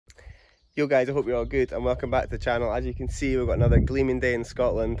Yo guys, I hope you're all good and welcome back to the channel. As you can see, we've got another gleaming day in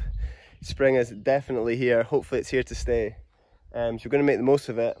Scotland. Spring is definitely here. Hopefully it's here to stay. So we're going to make the most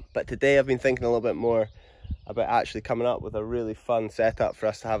of it. But today I've been thinking a little bit more about actually coming up with a really fun setup for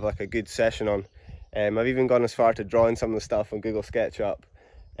us to have like a good session on. I've even gone as far to drawing some of the stuff on Google SketchUp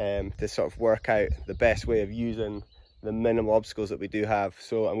to sort of work out the best way of using the minimal obstacles that we do have.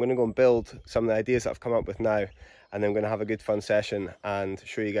 So I'm going to go and build some of the ideas that I've come up with now, and then I'm going to have a good fun session and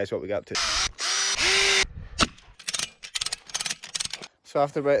show you guys what we got up to. So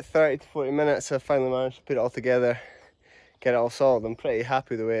after about 30 to 40 minutes, I finally managed to put it all together, get it all solid. I'm pretty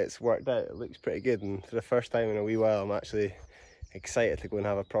happy the way it's worked out. It looks pretty good, and for the first time in a wee while, I'm actually excited to go and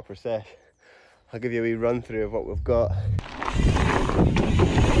have a proper sesh. I'll give you a wee run through of what we've got.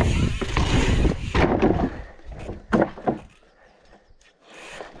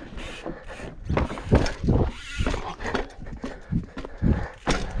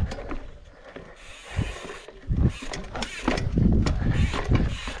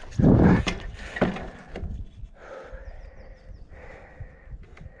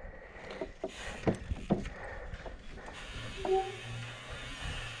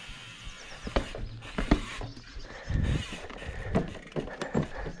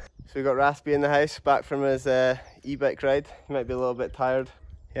 So we got Raspy in the house, back from his e-bike ride. He might be a little bit tired.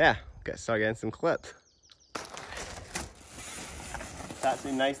 Yeah, get started getting some clips. It's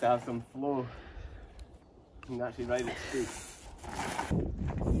actually nice to have some flow. You can actually ride at speed.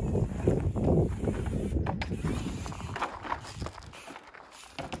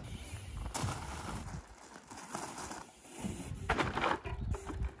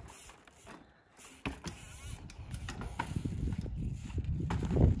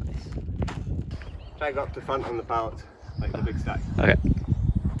 Try to go up to front on the pallet, like the big stack. Okay. Oh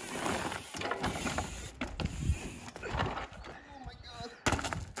my god.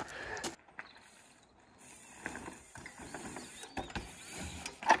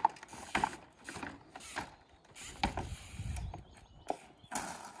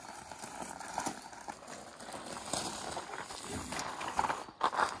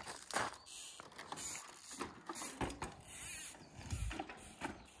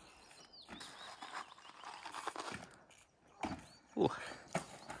 Ooh.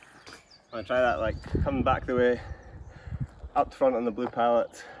 I'm gonna try that, like coming back the way, up front on the blue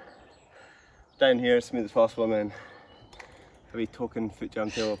pallet, down here as smooth as possible, and then a wee token foot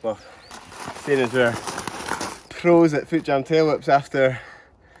jam tail whip off. Seeing as we're pros at foot jam tail whips after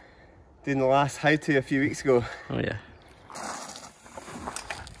doing the last how-to a few weeks ago. Oh yeah.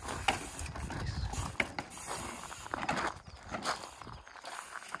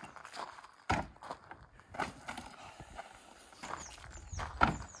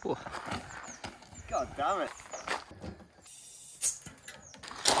 Ooh. God damn it.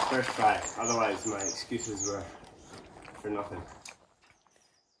 First try, otherwise my excuses were for nothing.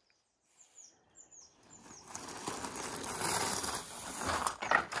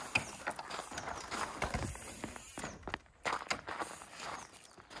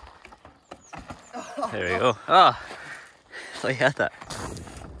 There we go. Ah, so you had that.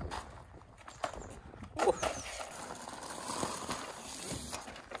 Ooh.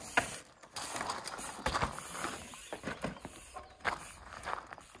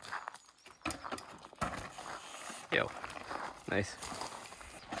 Yo, nice.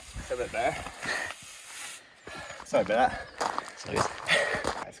 A bit better. Sorry about that. So good.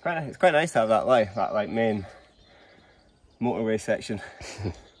 It's quite nice to have that like main motorway section.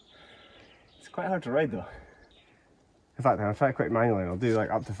 It's quite hard to ride though. In fact, I'll try it quick manually. I'll do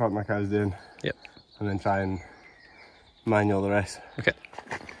like up to front like I was doing. Yep. And then try and manual the rest. Okay.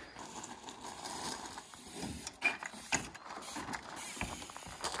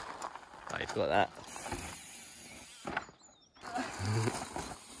 Oh, you've got that.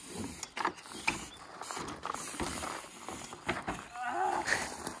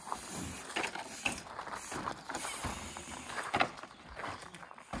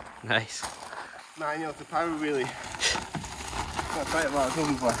 Nice. Manual to power wheelie. That's quite what I was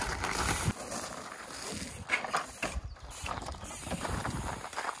hoping for.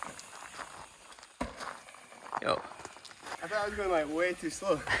 Yo. I thought I was going like way too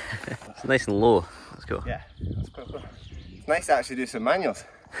slow. It's nice and low. Let's go. Yeah, that's quite cool. It's nice to actually do some manuals.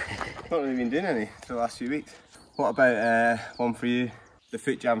 Not really been doing any for the last few weeks. What about one for you? The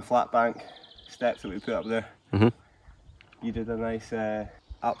foot jam flat bank steps that we put up there. You did a nice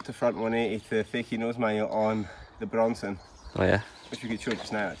up to front 180 to fakie nose manual on the Bronson. Oh yeah. Which we could show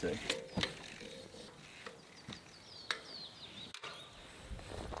just now actually.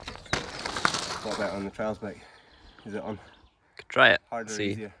 What about on the trials bike? Is it on? Could try it. Harder or See.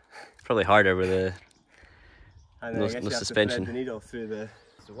 easier? It's probably harder with the And then no, I guess no you have suspension. to thread the needle through the...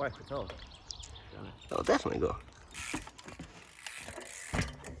 It's a work at all. It'll definitely go.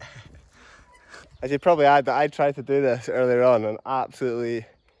 I should probably add that I tried to do this earlier on and absolutely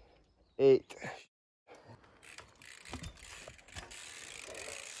ate.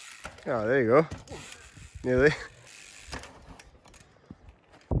 Oh, there you go. Nearly.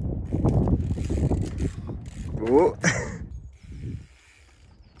 Whoa.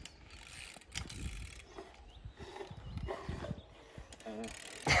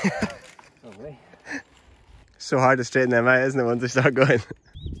 So hard to straighten them out, isn't it, once they start going?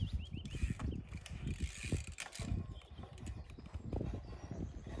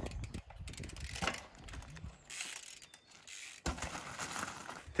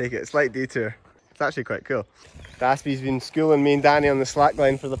 Take it, slight detour. It's actually quite cool. Daspy's been schooling me and Danny on the slack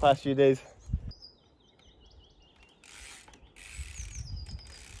line for the past few days.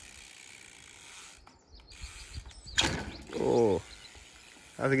 Oh,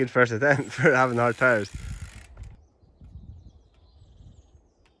 that was a good first attempt for having hard tires.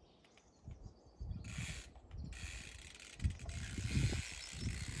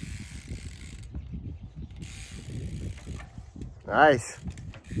 Nice.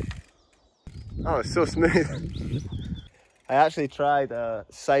 Oh, it's so smooth. I actually tried a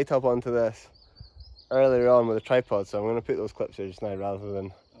sight up onto this earlier on with a tripod, so I'm going to put those clips here just now rather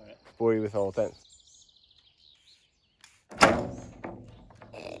than bore you with all the times.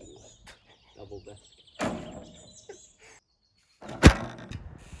 Double disc.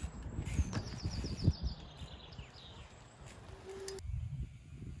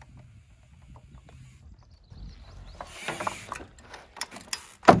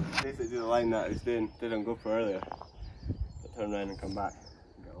 Basically do the line that I was did on GoPro earlier. But turn around and come back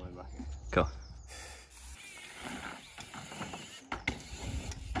and get the line back in. Cool.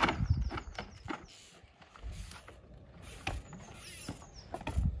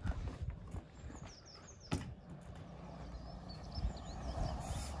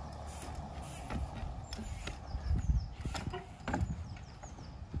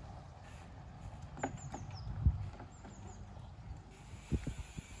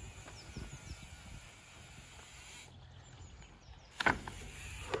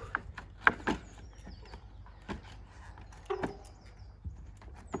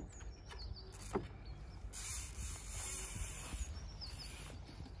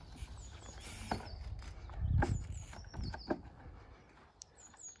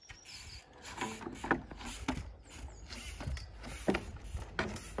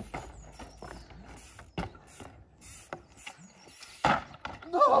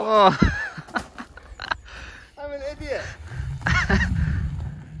 Oh. I'm an idiot.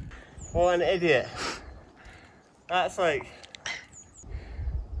 What an idiot. That's like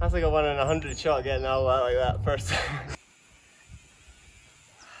a 1 in 100 shot getting all that like that first time.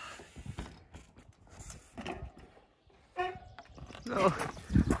 No.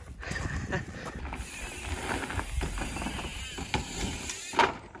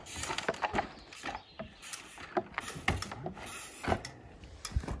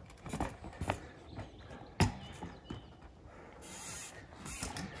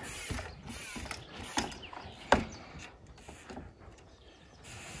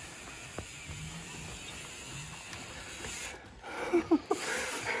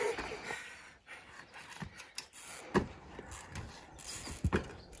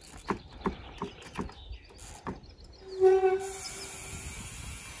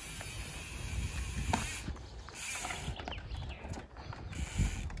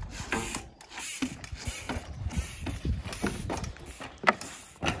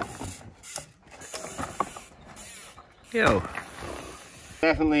 Yo.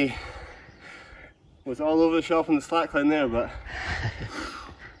 Definitely was all over the shop on the slackline there, but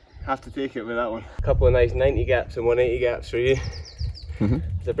have to take it with that one. A couple of nice 90 gaps and 180 gaps for you.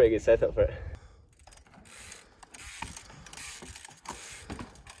 It's a pretty good setup for it.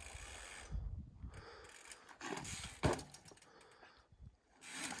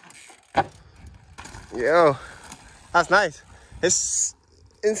 Yo, that's nice. It's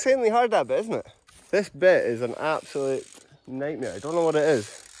insanely hard, that bit, isn't it? This bit is an absolute nightmare. I don't know what it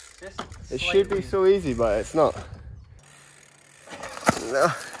is. It should be so easy, but it's not. No.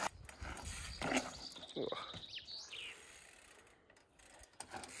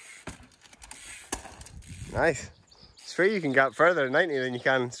 Nice. Straight you can gap further at 90 than you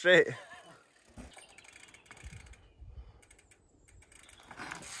can straight.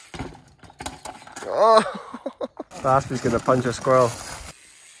 Oh! Daspy's gonna punch a squirrel.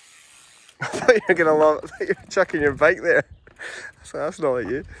 I thought you were chucking your bike there. So that's not like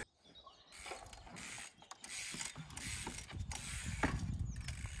you.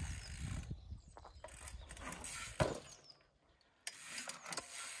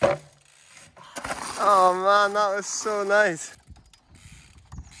 man, that was so nice.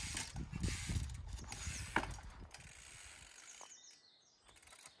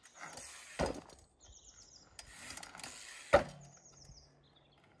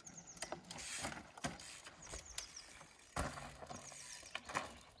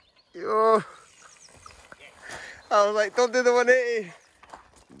 Yo! I was like, don't do the 180.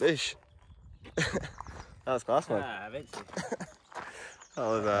 Bish. That was class, man. Ah, eventually. That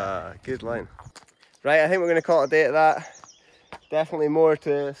was a good line. Right, I think we're going to call it a day at that. Definitely more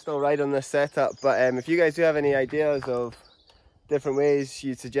to still ride on this setup, but if you guys do have any ideas of different ways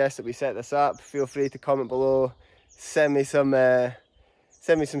you'd suggest that we set this up, feel free to comment below. Send me some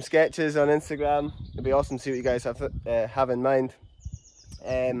sketches on Instagram. It'd be awesome to see what you guys have in mind.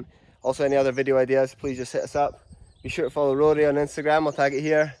 Also, any other video ideas, please just hit us up. Be sure to follow Rory on Instagram, I'll tag it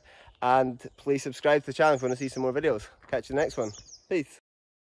here. And please subscribe to the channel if you want to see some more videos. Catch you in the next one. Peace.